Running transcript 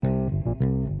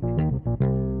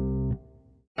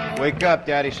Wake up,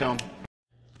 Daddy's home.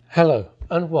 Hello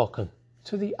and welcome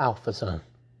to the Alpha Zone.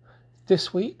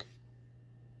 This week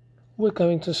we're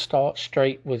going to start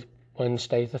straight with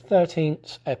Wednesday the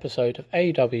 13th episode of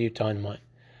AEW Dynamite.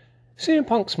 CM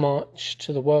Punk's march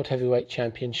to the World Heavyweight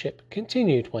Championship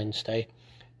continued Wednesday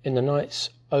in the night's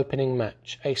opening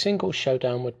match, a single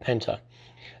showdown with Penta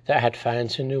that had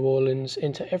fans in New Orleans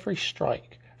into every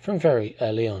strike from very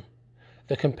early on.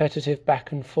 The competitive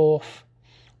back and forth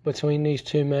between these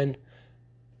two men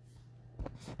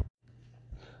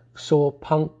saw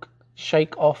Punk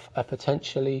shake off a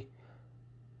potentially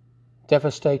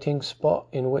devastating spot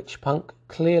in which Punk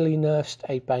clearly nursed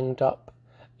a banged up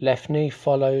left knee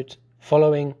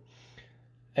following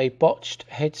a botched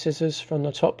head scissors from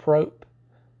the top rope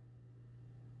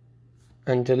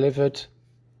and delivered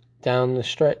down the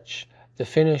stretch. The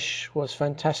finish was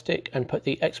fantastic and put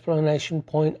the exclamation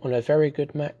point on a very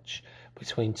good match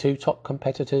between two top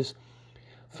competitors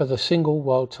for the single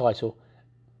world title,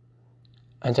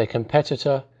 and a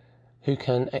competitor who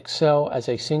can excel as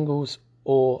a singles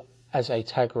or as a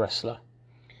tag wrestler.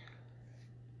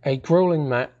 A grueling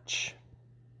match.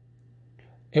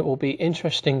 It will be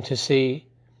interesting to see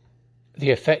the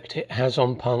effect it has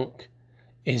on Punk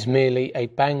is merely a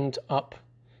banged up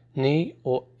knee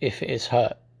or if it is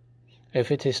hurt.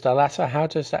 If it is the latter, how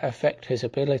does that affect his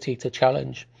ability to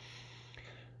challenge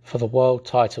for the world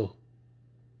title?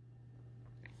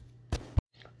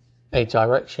 A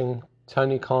direction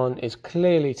Tony Khan is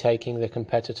clearly taking the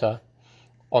competitor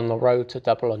on the road to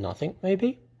Double or Nothing,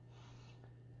 maybe?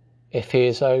 If he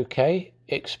is okay,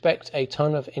 expect a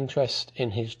ton of interest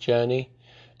in his journey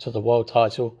to the world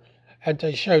title and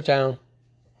a showdown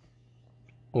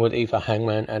with either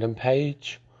Hangman Adam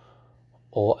Page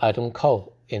or Adam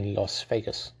Cole in Las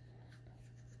Vegas.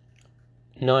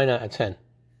 9 out of 10.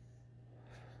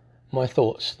 My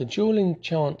thoughts. The dueling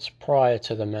chants prior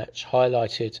to the match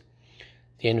highlighted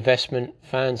the investment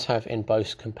fans have in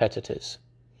both competitors.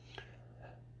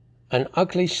 An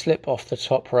ugly slip off the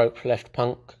top rope left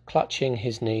Punk clutching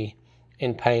his knee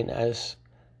in pain as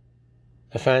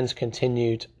the fans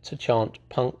continued to chant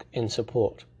Punk in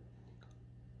support.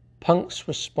 Punk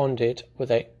responded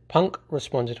with a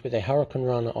Hurricane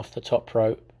Runner off the top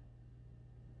rope,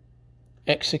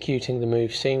 executing the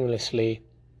move seamlessly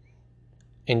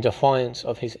in defiance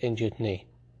of his injured knee.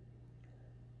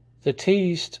 The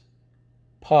teased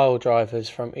pile drivers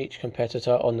from each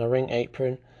competitor on the ring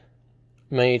apron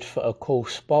made for a cool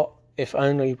spot. If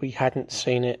only we hadn't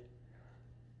seen it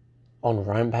on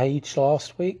Rampage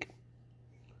last week.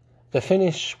 The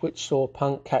finish, which saw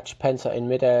Punk catch Penta in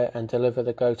midair and deliver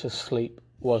the go to sleep,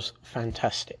 was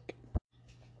fantastic.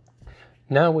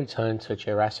 Now we turn to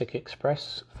Jurassic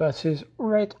Express versus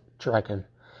Red Dragon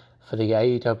for the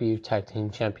AEW Tag Team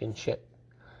Championship.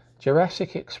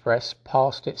 Jurassic Express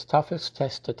passed its toughest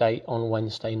test to date on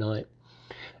Wednesday night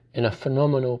in a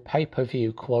phenomenal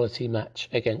pay-per-view quality match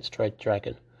against Red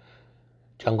Dragon.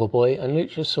 Jungle Boy and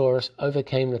Luchasaurus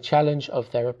overcame the challenge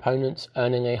of their opponents,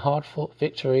 earning a hard-fought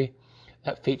victory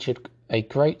that featured a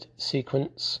great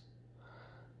sequence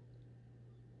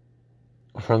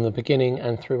from the beginning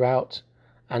and throughout,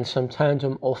 and some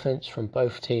tandem offense from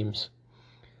both teams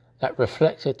that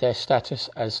reflected their status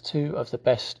as two of the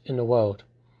best in the world.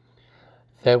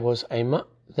 There was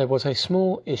a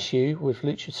small issue with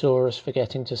Luchasaurus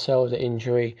forgetting to sell the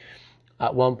injury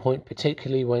at one point,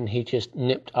 particularly when he just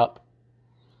nipped up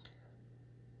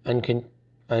and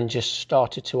just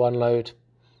started to unload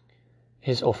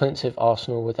his offensive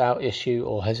arsenal without issue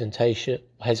or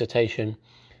hesitation.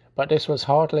 But this was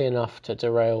hardly enough to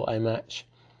derail a match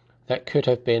that could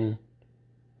have been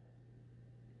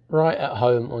right at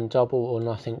home on Double or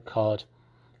Nothing card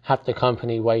had the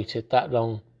company waited that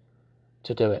long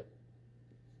to do it.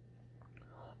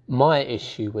 My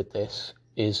issue with this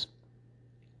is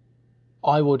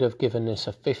I would have given this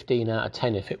a 15 out of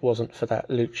 10 if it wasn't for that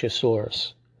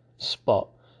Luchasaurus spot,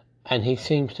 and he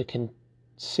seems to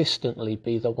consistently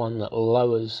be the one that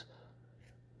lowers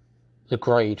the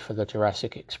grade for the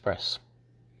Jurassic Express.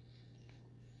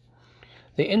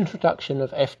 The introduction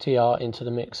of FTR into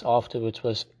the mix afterwards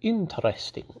was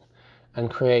interesting and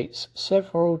creates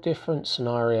several different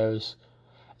scenarios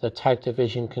the tag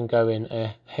division can go in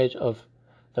ahead of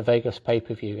the Vegas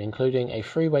pay-per-view, including a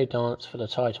three-way dance for the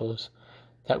titles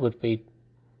that would be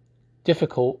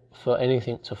difficult for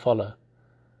anything to follow.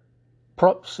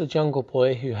 Props to Jungle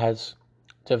Boy, who has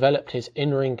developed his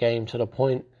in-ring game to the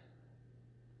point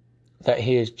that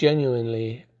he is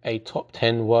genuinely a top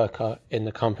 10 worker in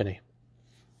the company.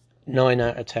 9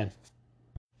 out of 10.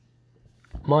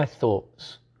 My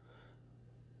thoughts.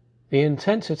 The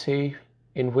intensity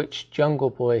in which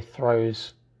Jungle Boy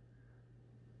throws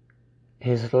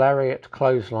His lariat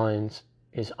clotheslines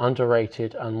is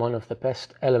underrated and one of the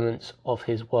best elements of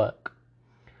his work.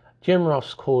 Jim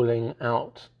Ross calling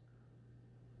out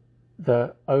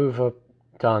the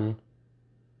overdone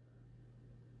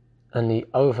and the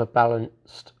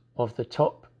overbalanced of the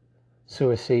top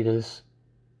suiciders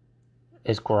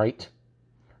is great.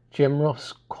 Jim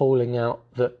Ross calling out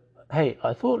that, hey,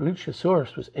 I thought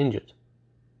Luchasaurus was injured,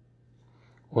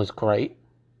 was great.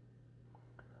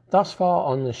 Thus far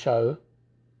on the show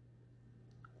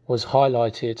was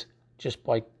highlighted just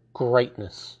by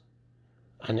greatness,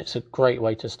 and it's a great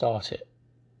way to start it.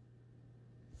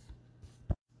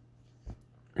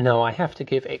 Now, I have to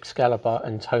give Excalibur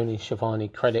and Tony Schiavone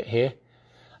credit here.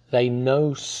 They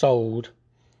no-sold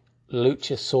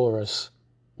Luchasaurus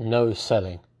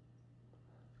no-selling.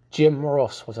 Jim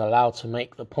Ross was allowed to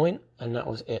make the point, and that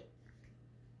was it.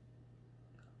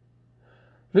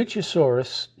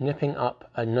 Luchasaurus nipping up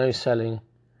and no-selling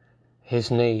his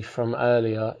knee from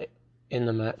earlier in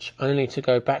the match, only to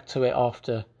go back to it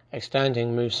after a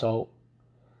standing moonsault,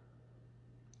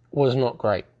 was not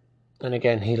great. And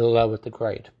again, he lowered the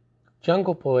grade.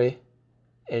 Jungle Boy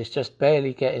is just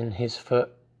barely getting his foot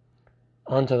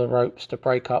under the ropes to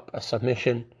break up a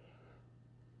submission,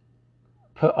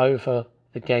 put over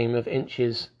the game of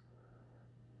inches,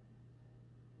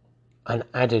 and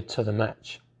added to the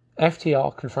match.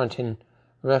 FTR confronting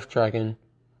Rev Dragon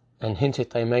and hinted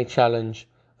they may challenge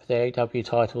for the AEW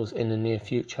titles in the near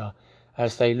future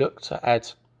as they look to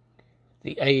add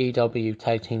the AEW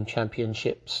Tag Team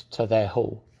Championships to their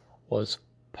haul. Was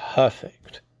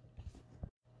perfect.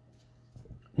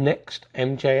 Next,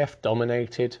 MJF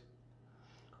dominated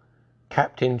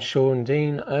Captain Shawn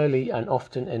Dean early and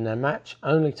often in their match,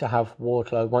 only to have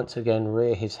Wardlow once again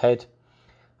rear his head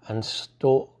and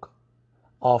stalk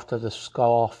after the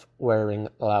scarf-wearing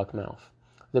loudmouth.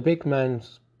 The big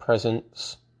man's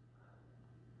presence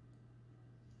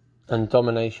and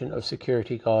domination of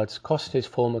security guards cost his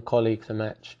former colleague the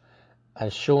match,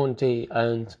 as Shawn D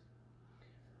earned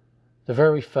the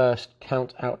very first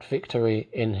count-out victory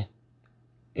in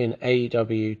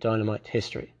AEW Dynamite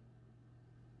history.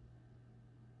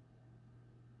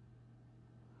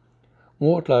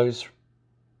 Wardlow's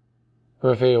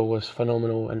reveal was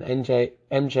phenomenal, and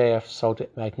MJF sold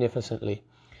it magnificently.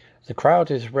 The crowd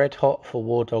is red hot for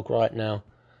War Dog right now,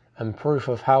 and proof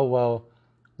of how well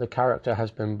the character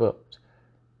has been booked.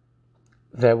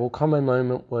 There will come a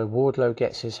moment where Wardlow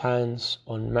gets his hands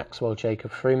on Maxwell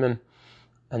Jacob Freeman,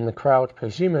 and the crowd,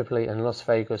 presumably in Las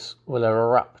Vegas, will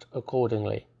erupt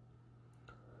accordingly.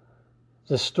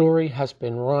 The story has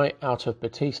been right out of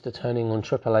Batista turning on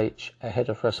Triple H ahead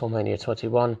of WrestleMania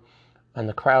 21, and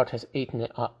the crowd has eaten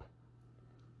it up,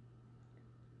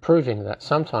 proving that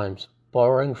sometimes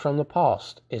borrowing from the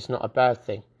past is not a bad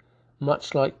thing.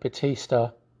 Much like Batista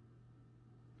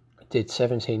did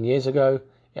 17 years ago,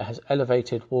 it has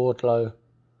elevated Wardlow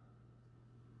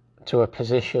to a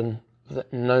position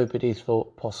that nobody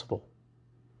thought possible.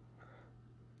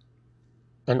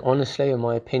 And honestly, in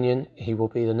my opinion, he will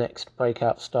be the next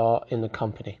breakout star in the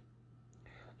company.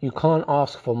 You can't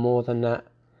ask for more than that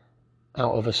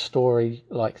out of a story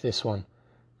like this one.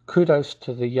 Kudos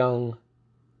to the young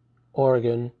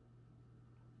Oregon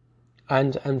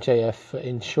and MJF for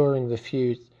ensuring the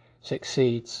feud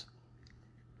succeeds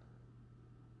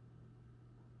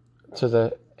to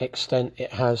the extent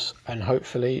it has, and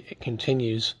hopefully it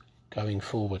continues going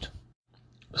forward.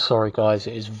 Sorry guys,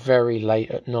 it is very late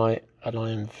at night and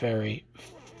I am very,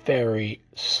 very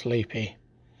sleepy.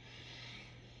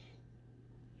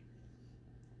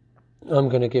 I'm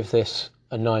going to give this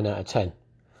a 9 out of 10.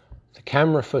 The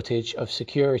camera footage of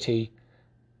security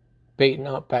beaten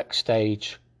up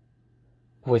backstage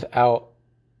without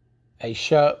a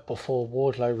shirt before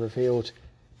Wardlow revealed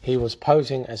he was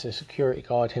posing as a security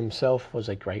guard himself was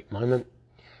a great moment.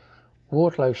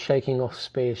 Wardlow shaking off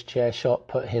Spears' chair shot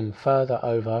put him further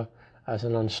over as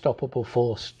an unstoppable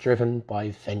force driven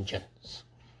by vengeance.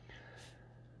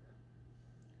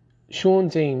 Shawn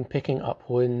Dean picking up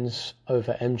wins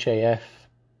over MJF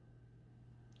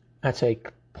at a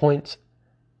point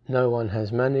no one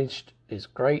has managed is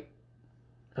great,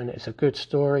 and it's a good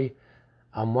story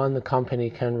and one the company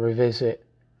can revisit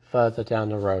further down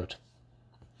the road.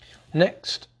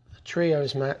 Next, the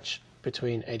trios match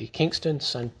between Eddie Kingston,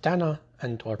 Santana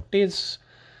and Ortiz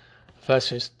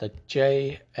versus the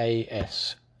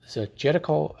JAS, the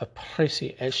Jericho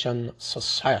Appreciation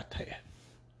Society.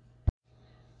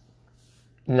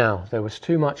 Now, there was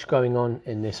too much going on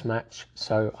in this match,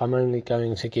 so I'm only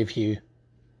going to give you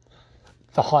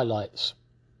the highlights.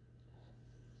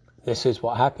 This is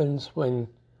what happens when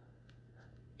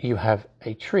you have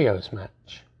a trios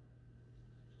match.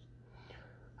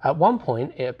 At one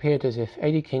point, it appeared as if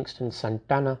Eddie Kingston,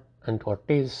 Santana, and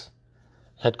Ortiz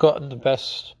had gotten the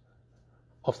best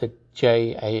of the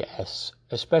JAS,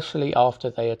 especially after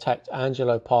they attacked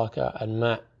Angelo Parker and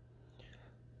Matt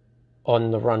on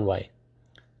the runway.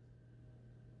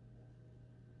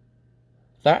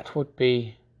 That would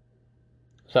be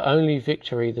the only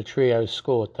victory the trio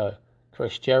scored, though.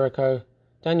 Chris Jericho,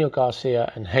 Daniel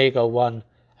Garcia, and Hager won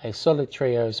a solid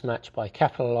trios match by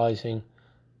capitalizing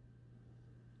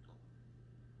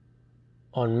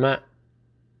on Matt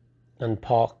and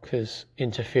Parker's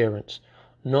interference,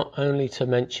 not only to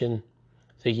mention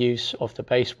the use of the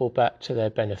baseball bat to their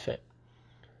benefit.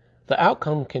 The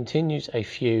outcome continues a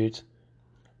feud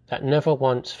that never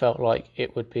once felt like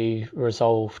it would be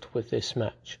resolved with this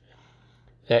match.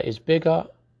 There is bigger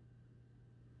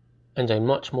and a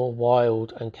much more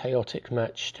wild and chaotic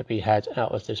match to be had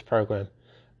out of this program,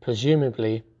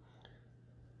 presumably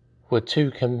with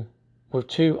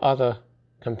two other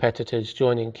competitors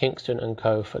joining Kingston and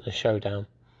Co. for the showdown.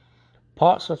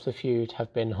 Parts of the feud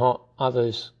have been hot,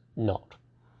 others not.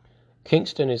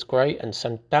 Kingston is great, and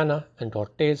Santana and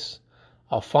Ortiz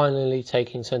are finally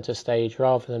taking center stage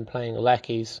rather than playing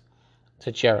lackeys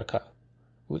to Jericho,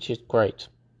 which is great.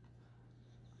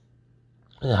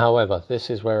 However, this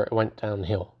is where it went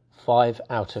downhill. 5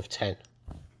 out of 10.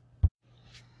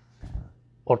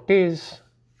 Ortiz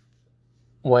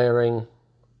wearing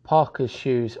Parker's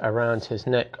shoes around his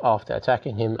neck after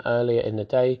attacking him earlier in the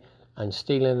day and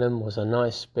stealing them was a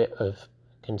nice bit of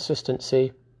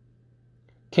consistency.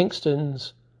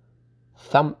 Kingston's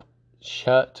thump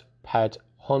shirt paid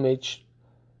homage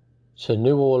to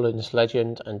New Orleans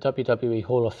legend and WWE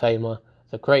Hall of Famer,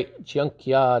 the Great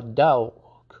Junkyard Dog.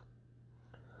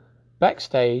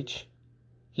 Backstage,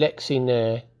 Lexi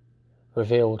Nair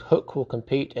revealed Hook will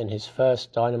compete in his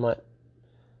first Dynamite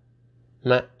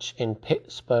match in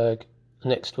Pittsburgh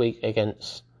next week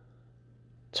against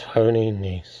Tony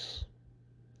Nese.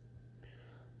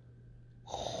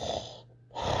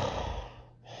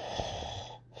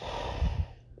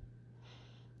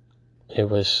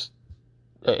 It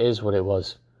is what it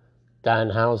was.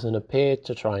 Danhausen appeared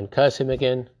to try and curse him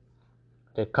again.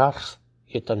 The curse,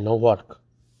 it did no work.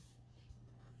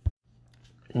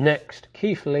 Next,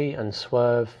 Keith Lee and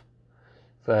Swerve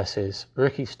versus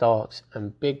Ricky Starks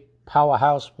and Big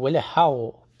Powerhouse Willie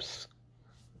Hobbs.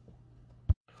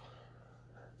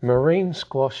 Marina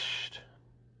squashed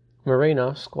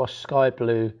Sky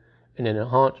Blue in an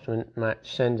enhancement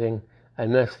match, sending a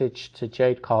message to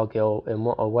Jade Cargill in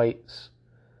what awaits.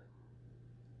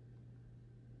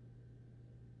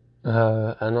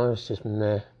 And I was just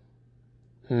meh.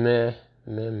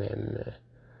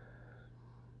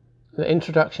 The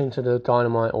introduction to the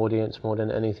Dynamite audience more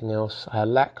than anything else, a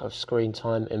lack of screen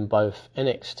time in both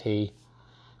NXT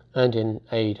and in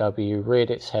AEW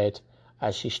reared its head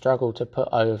as she struggled to put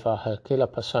over her killer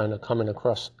persona, coming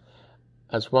across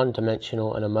as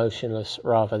one-dimensional and emotionless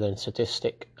rather than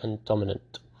sadistic and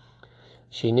dominant.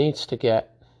 She needs to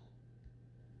get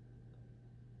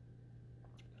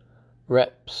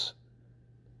reps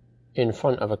in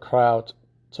front of a crowd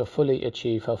to fully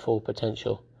achieve her full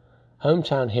potential.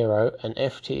 Hometown hero and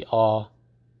FTR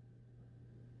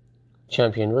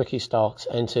champion Ricky Starks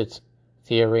entered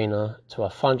the arena to a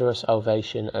thunderous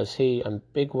ovation as he and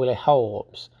Big Willie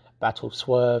Hobbs battled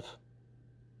Swerve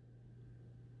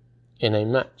in a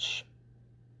match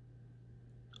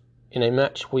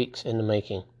weeks in the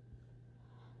making.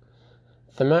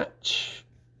 The match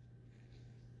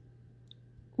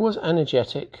was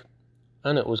energetic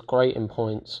and it was great in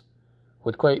points,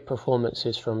 with great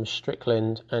performances from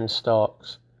Strickland and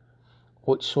Starks,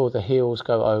 which saw the heels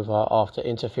go over after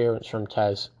interference from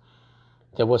Taz.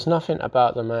 There was nothing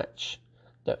about the match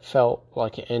that felt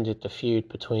like it ended the feud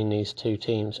between these two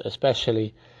teams,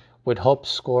 especially with Hobbs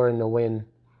scoring the win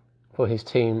for his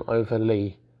team over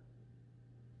Lee.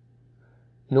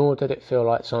 Nor did it feel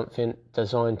like something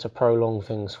designed to prolong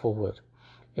things forward.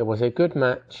 It was a good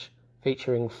match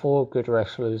featuring 4 good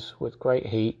wrestlers with great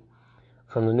heat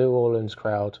from the New Orleans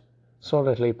crowd,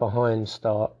 solidly behind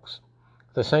Starks,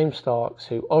 the same Starks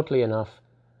who, oddly enough,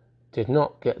 did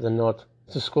not get the nod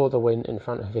to score the win in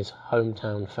front of his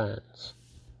hometown fans.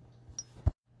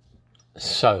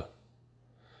 So,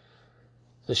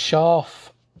 the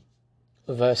Shaft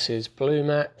versus Blue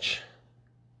match,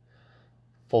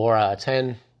 4 out of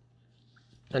 10,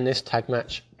 and this tag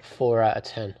match, 4 out of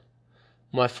 10.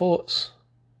 My thoughts: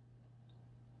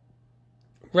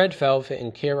 Red Velvet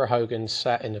and Kiera Hogan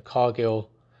sat in the Cargill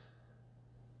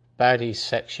Baddies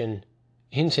section,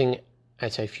 hinting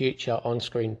at a future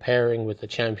on-screen pairing with the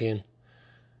champion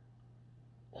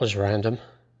was random.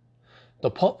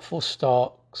 The pop for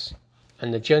Starks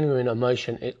and the genuine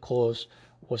emotion it caused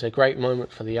was a great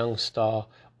moment for the young star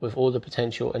with all the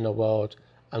potential in the world,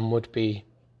 and would be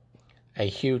a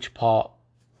huge part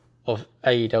of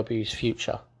AEW's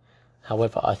future.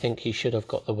 However, I think he should have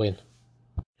got the win.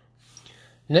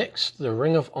 Next, the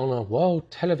Ring of Honor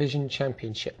World Television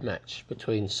Championship match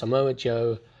between Samoa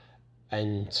Joe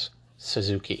and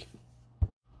Suzuki.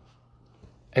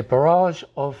 A barrage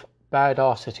of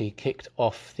badassity kicked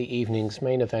off the evening's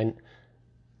main event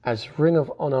as Ring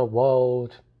of Honor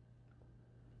World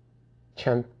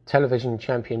Television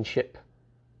Championship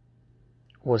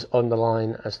was on the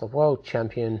line as the world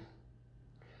champion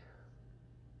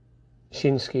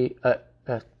Shinsuke,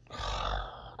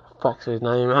 fuck's his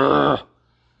name?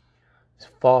 It's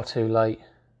far too late.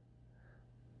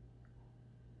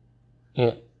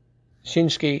 Yeah,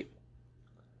 Shinsuke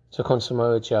took on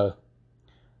Samoa Joe,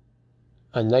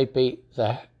 and they beat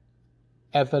the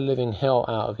ever-living hell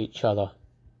out of each other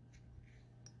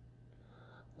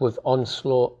with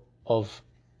onslaught of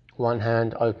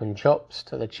one-hand open chops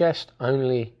to the chest,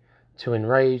 only to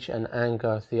enrage and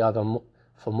anger the other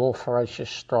for more ferocious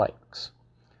strikes.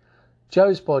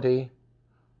 Joe's body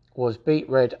was beat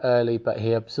red early, but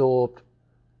he absorbed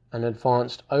and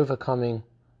advanced, overcoming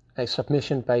a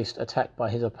submission-based attack by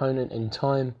his opponent in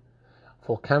time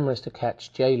for cameras to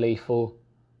catch Jay Lethal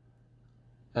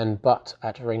and Butt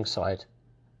at ringside.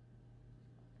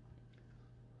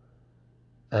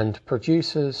 And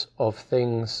producers of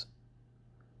things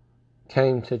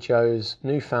came to Joe's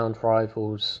newfound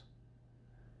rivals'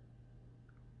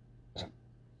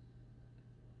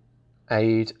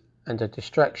 aid, and a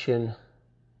distraction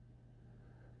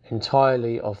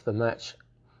entirely of the match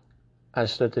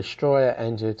as the Destroyer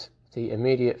ended the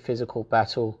immediate physical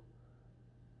battle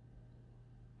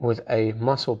with a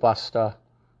muscle buster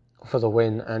for the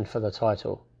win and for the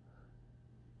title.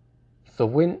 The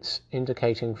wince,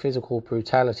 indicating physical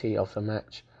brutality of the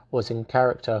match, was in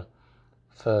character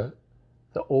for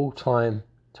the all-time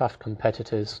tough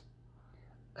competitors,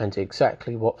 and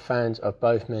exactly what fans of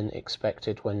both men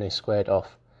expected when they squared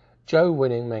off. Joe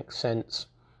winning makes sense,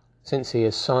 since he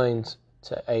is signed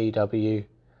to AEW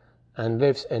and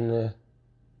lives in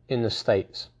the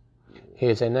States. He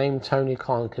is a name Tony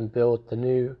Khan can build the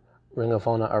new Ring of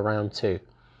Honor around too.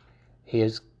 He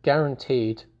is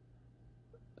guaranteed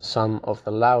some of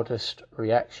the loudest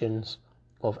reactions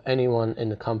of anyone in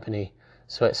the company,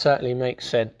 so it certainly makes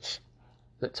sense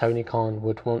that Tony Khan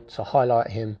would want to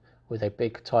highlight him with a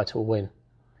big title win.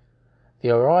 The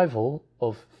arrival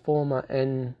of former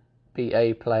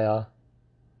NBA player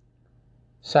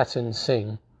Satnam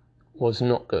Singh was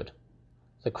not good.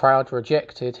 The crowd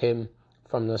rejected him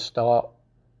from the start,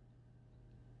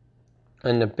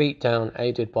 and the beatdown,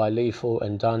 aided by Lethal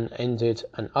and Dunn, ended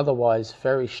an otherwise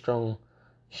very strong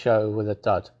show with a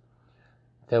dud.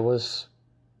 There was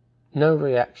no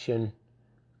reaction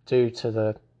due to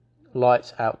the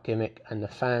lights out gimmick, and the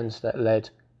fans that led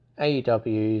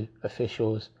AEW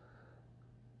officials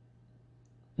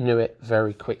knew it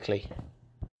very quickly.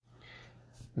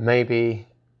 Maybe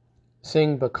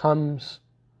Singh becomes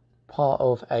part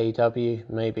of AEW,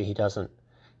 maybe he doesn't.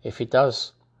 If he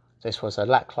does, this was a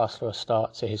lackluster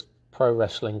start to his pro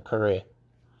wrestling career.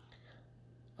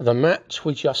 The match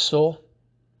we just saw,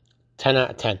 10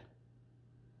 out of 10.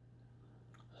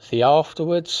 The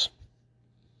afterwards,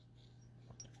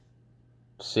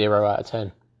 0 out of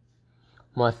 10.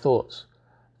 My thoughts.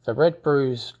 The red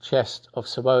bruised chest of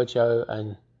Samoa Joe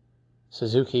and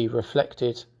Suzuki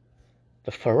reflected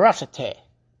the ferocity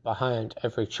behind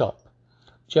every chop.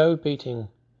 Joe beating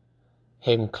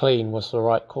him clean was the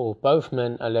right call. Both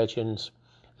men are legends.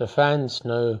 The fans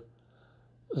know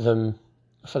them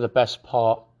for the best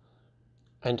part,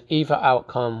 and either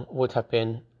outcome would have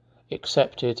been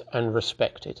accepted and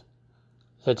respected.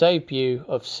 The debut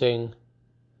of Singh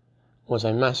was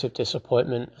a massive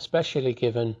disappointment, especially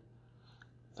given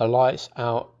the lights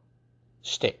out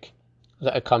shtick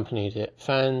that accompanied it.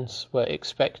 Fans were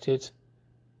expected,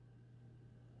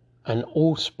 and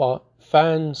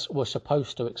fans were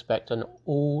supposed to expect an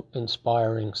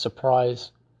all-inspiring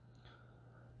surprise,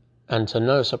 and to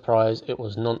no surprise, it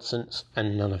was nonsense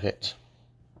and none of it.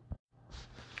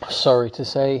 Sorry to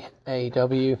say,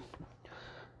 AEW,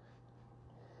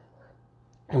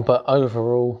 but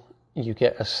overall, you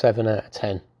get a 7 out of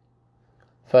 10.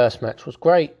 First match was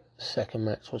great, second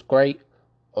match was great,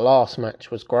 last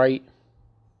match was great,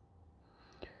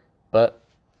 but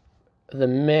the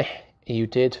meh you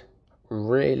did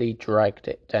really dragged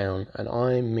it down, and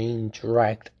I mean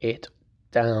dragged it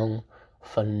down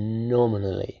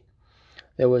phenomenally.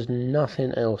 There was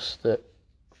nothing else that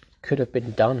could have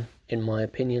been done, in my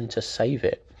opinion, to save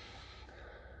it.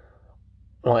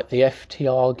 like the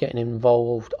FTR getting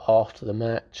involved after the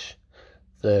match,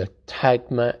 the tag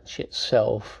match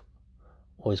itself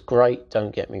was great,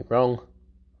 don't get me wrong.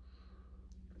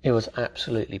 It was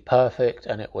absolutely perfect,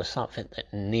 and it was something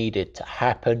that needed to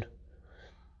happen.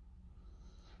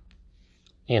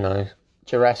 You know,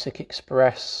 Jurassic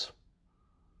Express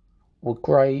were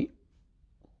great.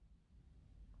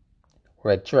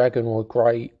 Red Dragon were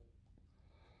great.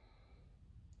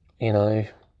 You know,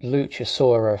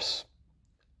 Luchasaurus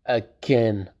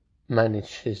again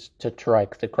manages to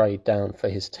drag the grade down for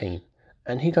his team.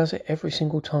 And he does it every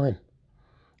single time.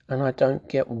 And I don't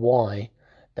get why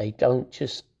they don't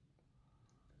just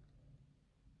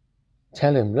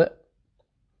tell him, look,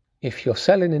 if you're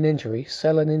selling an injury,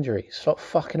 sell an injury. Stop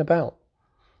fucking about.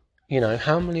 You know,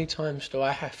 how many times do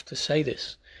I have to say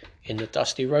this in the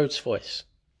Dusty Rhodes voice?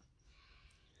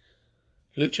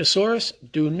 Luchasaurus,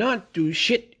 do not do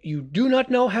shit you do not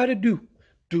know how to do.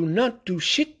 Do not do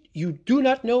shit you do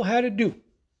not know how to do.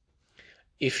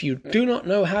 If you do not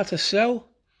know how to sell,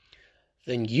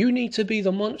 then you need to be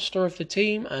the monster of the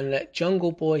team and let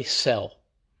Jungle Boy sell.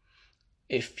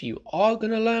 If you are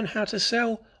going to learn how to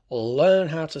sell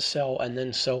and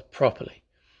then sell properly.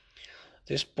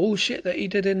 This bullshit that he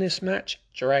did in this match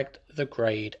dragged the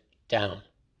grade down.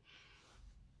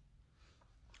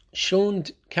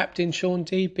 Captain Sean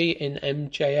D beating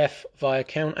MJF via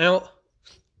count out.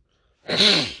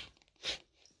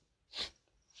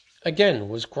 Again,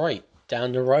 was great.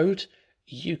 Down the road,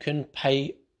 you can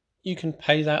pay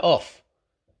that off.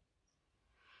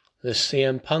 The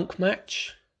CM Punk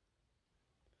match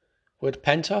with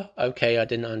Penta. Okay, I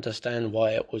didn't understand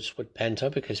why it was with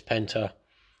Penta, because Penta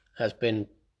has been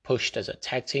pushed as a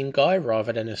tag team guy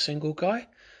rather than a single guy.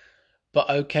 But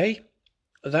okay,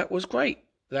 that was great.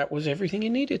 That was everything it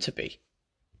needed to be.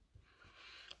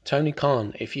 Tony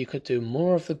Khan, if you could do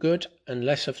more of the good and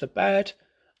less of the bad,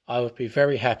 I would be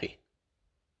very happy.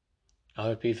 I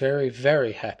would be very,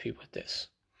 very happy with this.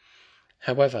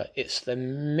 However, it's the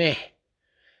meh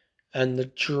and the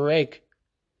dreg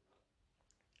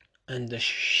and the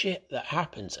shit that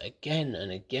happens again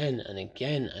and again and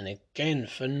again and again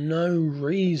for no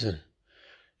reason.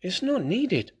 It's not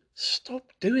needed. Stop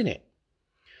doing it.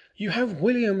 You have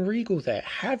William Regal there.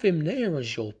 Have him there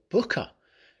as your booker.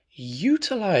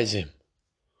 Utilize him.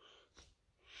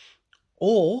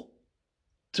 Or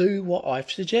do what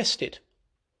I've suggested.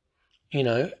 You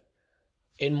know,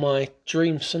 in my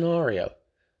dream scenario,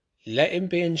 let him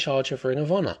be in charge of Ring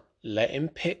of Honor. Let him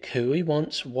pick who he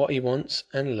wants, what he wants,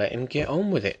 and let him get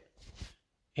on with it.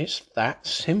 It's that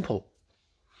simple.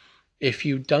 If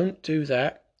you don't do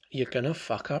that, you're going to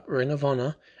fuck up Ring of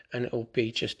Honor, and it'll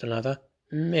be just another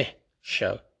meh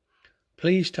show.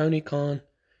 Please, Tony Khan,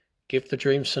 give the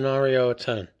dream scenario a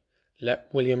turn. Let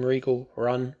William Regal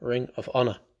run Ring of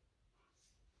Honor.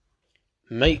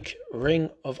 Make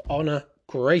Ring of Honor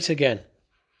great again.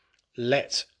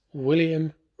 Let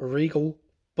William Regal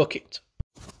book it.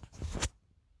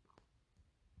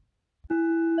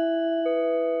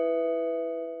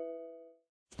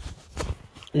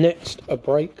 Next, a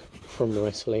break from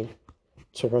wrestling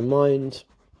to remind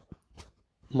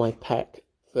my pack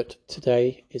that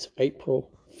today is April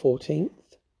 14th.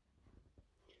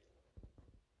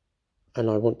 And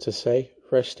I want to say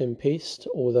rest in peace to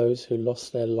all those who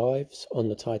lost their lives on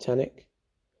the Titanic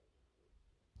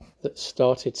that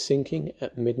started sinking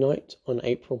at midnight on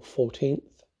April 14th,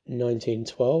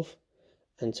 1912,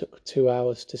 and took 2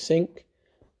 hours to sink.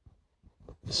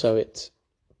 So it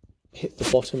hit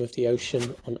the bottom of the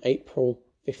ocean on April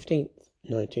 15th,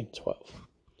 1912.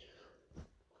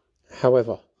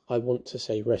 However, I want to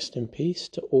say rest in peace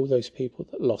to all those people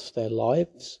that lost their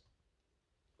lives.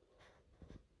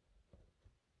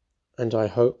 And I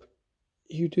hope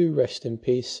you do rest in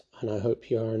peace, and I hope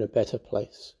you are in a better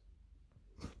place.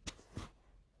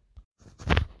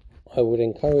 I would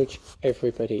encourage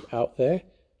everybody out there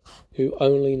who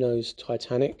only knows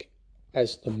Titanic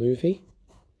as the movie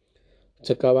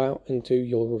to go out and do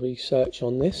your research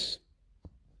on this.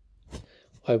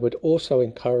 I would also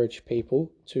encourage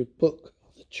people to book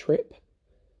the trip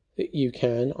that you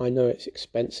can. I know it's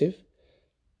expensive,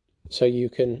 so you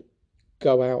can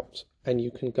go out and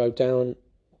you can go down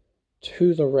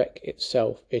to the wreck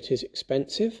itself. It is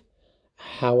expensive.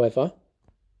 However,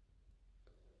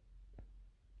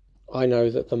 I know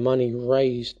that the money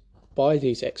raised by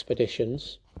these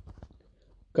expeditions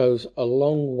goes a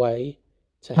long way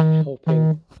to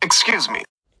helping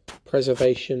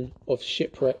preservation of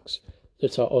shipwrecks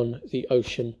that are on the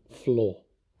ocean floor.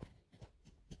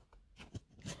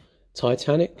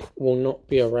 Titanic will not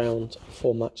be around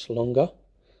for much longer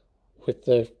with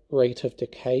the rate of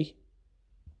decay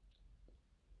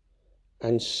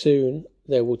and soon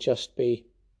there will just be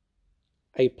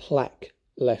a plaque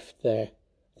left there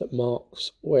that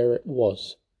marks where it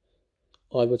was.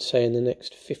 I would say in the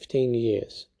next 15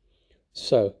 years.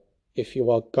 So, if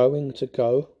you are going to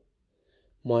go,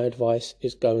 my advice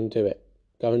is go and do it.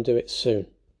 Go and do it soon.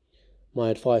 My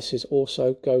advice is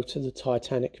also go to the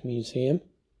Titanic Museum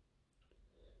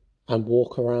and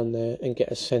walk around there and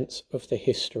get a sense of the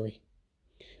history.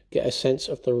 Get a sense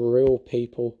of the real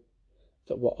people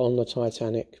that were on the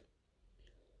Titanic.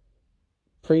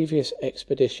 Previous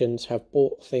expeditions have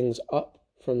brought things up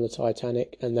from the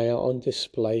Titanic and they are on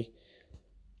display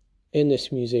in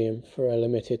this museum for a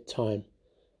limited time.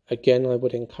 Again, I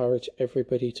would encourage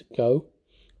everybody to go,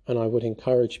 and I would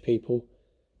encourage people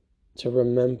to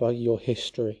remember your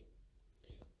history.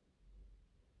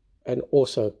 And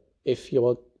also, if you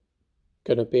are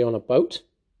going to be on a boat,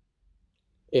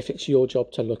 if it's your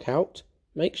job to look out,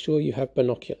 make sure you have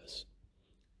binoculars.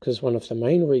 Because one of the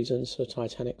main reasons the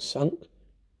Titanic sunk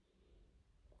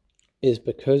is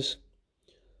because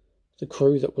the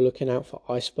crew that were looking out for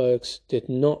icebergs did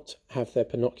not have their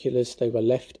binoculars. They were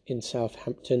left in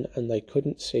Southampton and they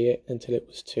couldn't see it until it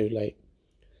was too late.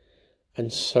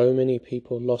 And so many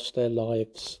people lost their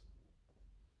lives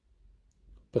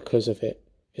because of it.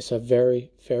 It's a very,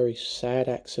 very sad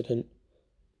accident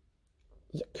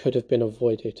that could have been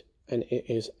avoided, and it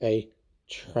is a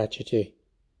tragedy.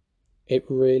 It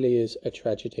really is a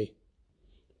tragedy.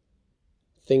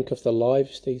 Think of the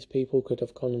lives these people could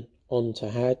have gone on to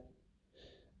have,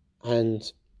 and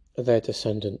their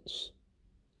descendants.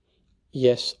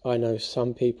 Yes, I know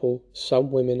some people,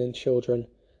 some women and children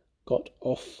got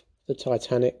off the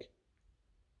Titanic,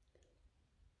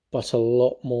 but a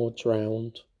lot more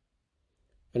drowned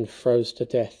and froze to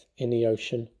death in the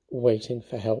ocean waiting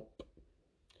for help.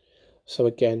 So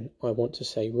again, I want to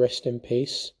say rest in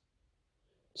peace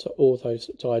to all those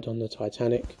that died on the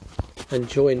Titanic, and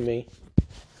join me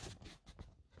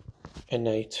in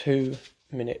a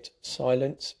 2-minute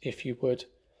silence, if you would,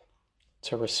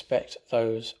 to respect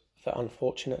those that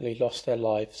unfortunately lost their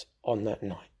lives on that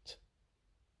night.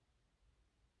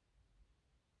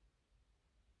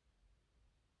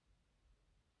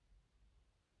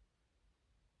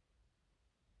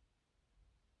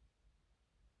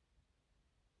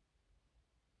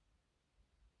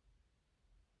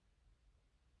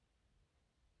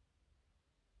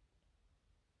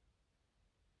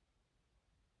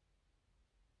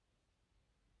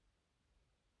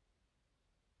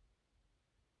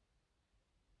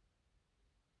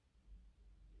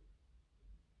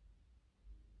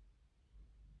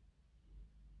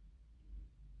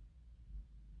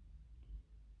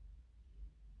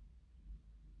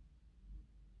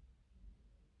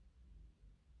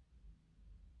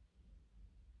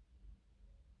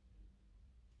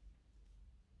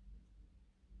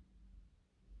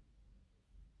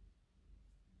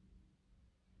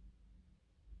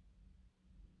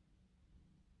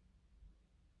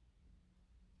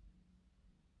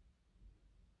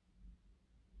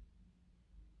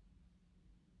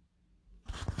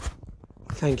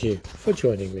 Thank you for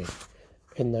joining me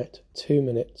in that 2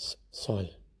 minutes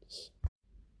silence.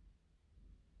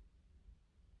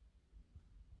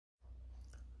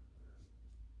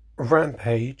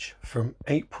 Rampage from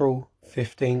April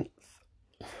 15th,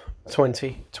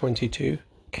 2022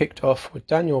 kicked off with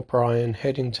Daniel Bryan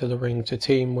heading to the ring to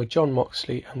team with Jon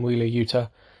Moxley and Wheeler Yuta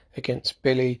against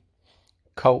Billy,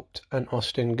 Colt and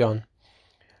Austin Gunn.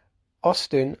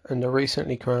 Austin and the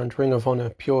recently crowned Ring of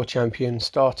Honor Pure Champion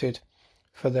started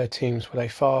for their teams with a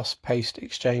fast-paced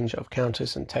exchange of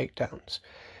counters and takedowns.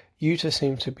 Yuta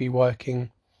seemed to be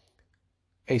working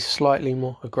a slightly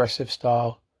more aggressive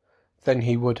style than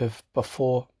he would have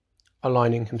before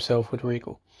aligning himself with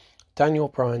Regal. Daniel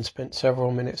Bryan spent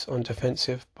several minutes on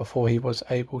defensive before he was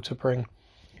able to bring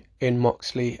in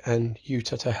Moxley and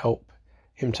Yuta to help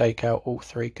him take out all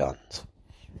three Guns.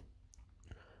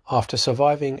 After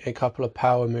surviving a couple of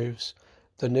power moves,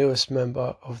 the newest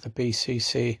member of the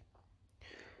BCC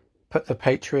put the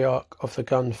patriarch of the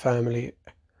Gunn family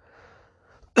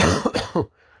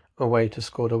away to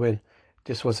score the win.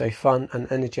 This was a fun and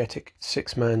energetic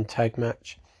 6-man tag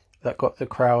match that got the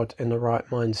crowd in the right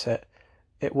mindset.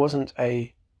 It wasn't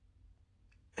a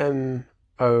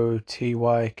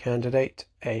MOTY candidate,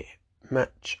 a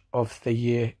match of the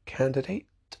year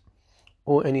candidate,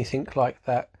 or anything like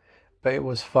that, but it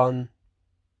was fun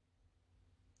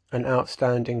and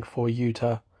outstanding for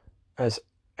Yuta as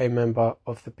a member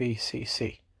of the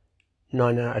BCC.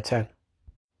 9 out of 10.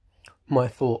 My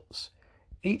thoughts.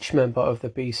 Each member of the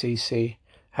BCC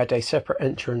had a separate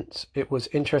entrance. It was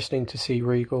interesting to see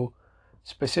Regal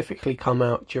specifically come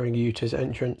out during Yuta's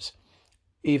entrance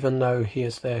even though he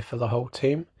is there for the whole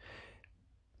team.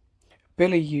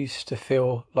 Billy used to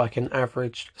feel like an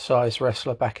average size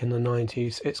wrestler back in the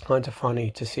 90s. It's kind of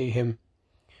funny to see him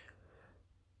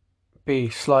be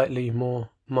slightly more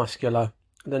muscular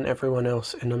than everyone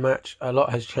else in the match. A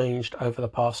lot has changed over the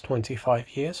past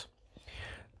 25 years.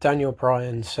 Daniel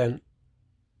Bryan sent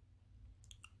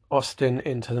Austin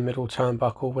into the middle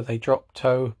turnbuckle with a drop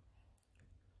toe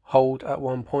hold at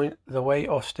one point. The way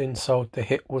Austin sold the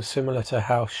hit was similar to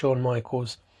how Shawn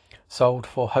Michaels sold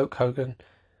for Hulk Hogan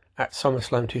at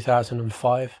SummerSlam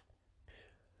 2005.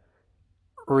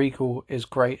 Regal is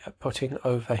great at putting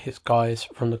over his guys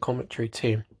from the commentary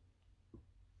team.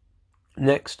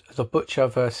 Next, The Butcher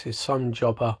versus some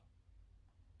jobber,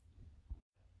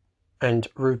 and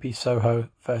Ruby Soho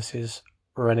versus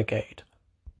Renegade.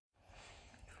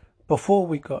 Before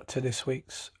we got to this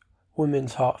week's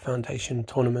Women's Heart Foundation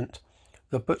tournament,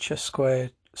 The Butcher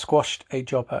squashed a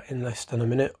jobber in less than a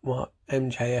minute while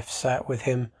MJF sat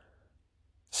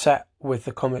with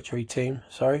the commentary team.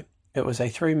 It was a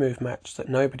 3-move match that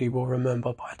nobody will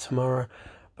remember by tomorrow,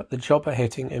 but the jobber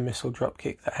hitting a missile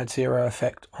dropkick that had zero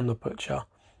effect on the Butcher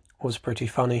was pretty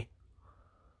funny.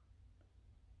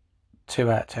 2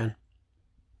 out of 10.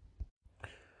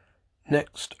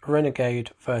 Next,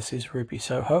 Renegade versus Ruby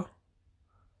Soho.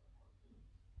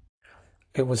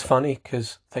 It was funny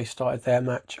because they started their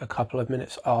match a couple of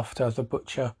minutes after the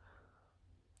Butcher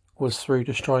was through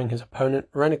destroying his opponent.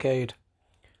 Renegade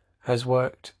has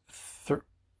worked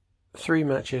 3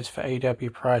 matches for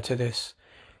AEW prior to this.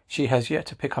 She has yet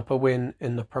to pick up a win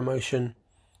in the promotion.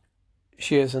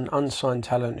 She is an unsigned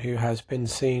talent who has been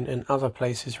seen in other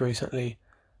places recently,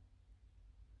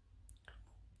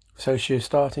 so she is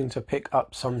starting to pick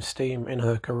up some steam in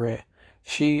her career.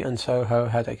 She and Soho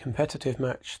had a competitive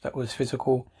match that was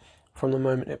physical from the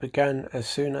moment it began. As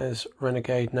soon as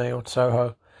Renegade nailed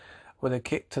Soho with a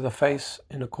kick to the face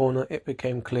in the corner, it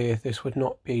became clear this would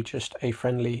not be just a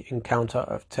friendly encounter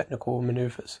of technical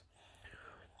maneuvers.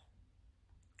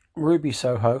 Ruby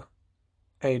Soho,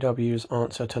 AEW's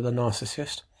answer to the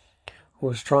Narcissist,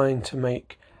 was trying to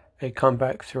make a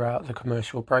comeback throughout the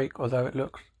commercial break, although it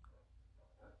looked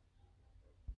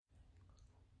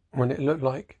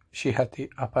like she had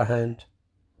the upper hand.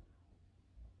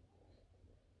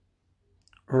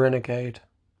 Renegade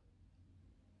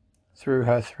threw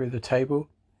her through the table.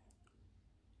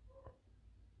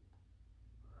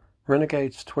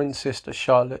 Renegade's twin sister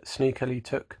Charlotte sneakily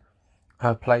took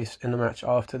her place in the match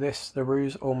after this. The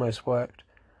ruse almost worked,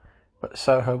 but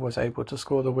Soho was able to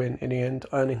score the win in the end,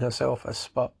 earning herself a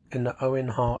spot in the Owen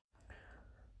Hart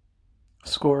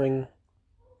scoring.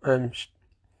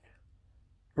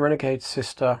 Renegade's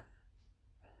sister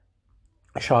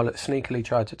Charlotte sneakily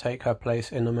tried to take her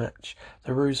place in the match.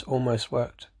 The ruse almost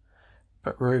worked,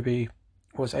 but Ruby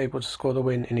was able to score the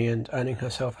win in the end, earning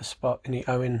herself a spot in the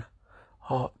Owen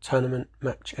Hart tournament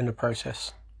match in the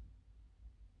process.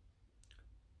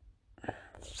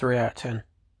 3 out of 10.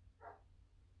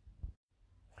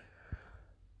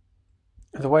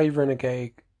 The way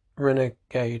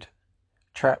Renegade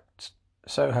trapped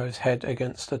Soho's head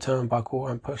against the turnbuckle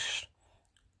and pushed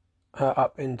her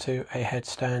up into a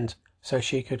headstand so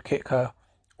she could kick her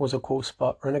was a cool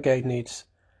spot. Renegade needs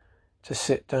to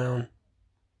sit down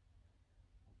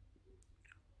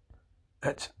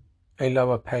at a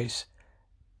lower pace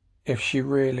if she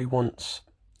really wants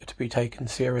to be taken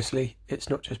seriously. It's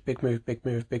not just big move, big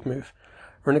move, big move.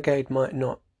 Renegade might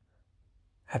not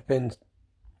have been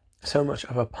so much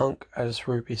of a punk as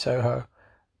Ruby Soho,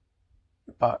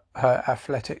 but her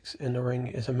athletics in the ring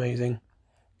is amazing.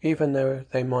 Even though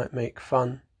they might make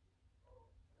fun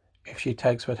if she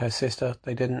tags with her sister,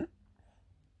 they didn't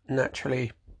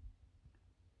naturally,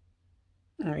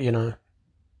 the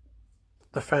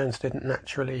fans didn't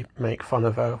naturally make fun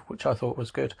of her, which I thought was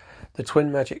good. The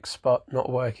twin magic spot not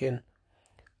working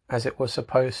as it was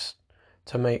supposed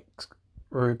to make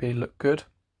Ruby look good.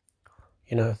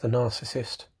 The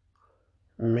Narcissist.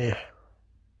 Meh.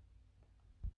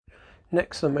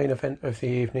 Next, the main event of the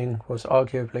evening was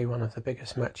arguably one of the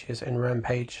biggest matches in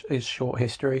Rampage's short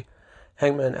history.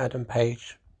 Hangman Adam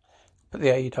Page put the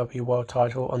AEW World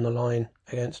title on the line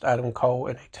against Adam Cole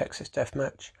in a Texas death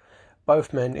match.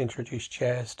 Both men introduced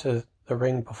chairs to the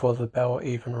ring before the bell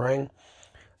even rang,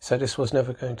 so this was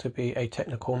never going to be a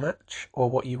technical match or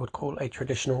what you would call a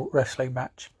traditional wrestling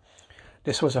match.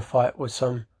 This was a fight with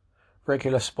some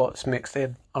regular spots mixed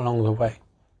in along the way.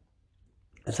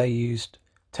 They used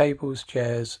tables,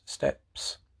 chairs,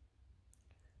 steps,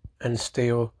 and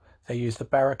steel. They used a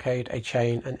barricade, a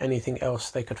chain, and anything else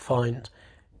they could find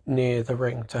near the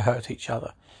ring to hurt each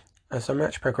other. As the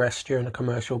match progressed during the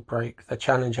commercial break, the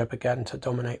challenger began to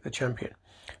dominate the champion.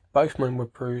 Both men were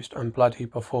bruised and bloody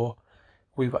before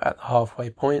we were at the halfway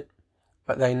point,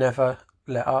 but they never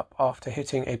let up. After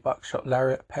hitting a buckshot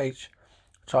lariat, Page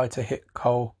tried to hit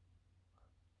Cole.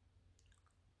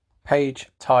 Page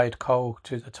tied Cole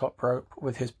to the top rope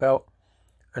with his belt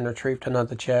and retrieved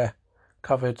another chair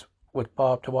covered with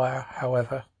barbed wire.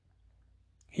 However,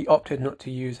 he opted not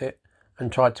to use it and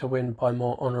tried to win by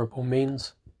more honourable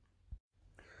means.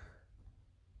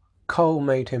 Cole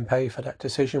made him pay for that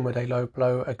decision with a low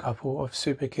blow, a couple of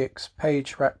super kicks.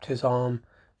 Page wrapped his arm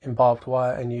in barbed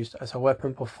wire and used it as a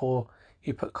weapon before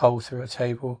he put Cole through a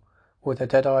table. With a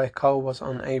deadeye, Cole was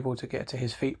unable to get to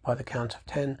his feet by the count of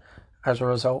 10. As a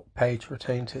result, Page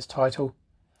retained his title.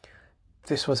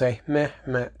 This was a meh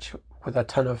match with a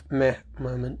ton of meh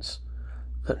moments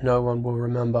that no one will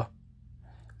remember.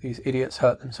 These idiots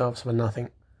hurt themselves for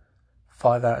nothing.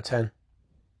 5 out of 10.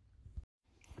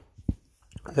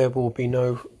 There will be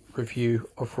no review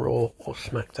of Raw or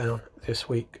SmackDown this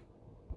week.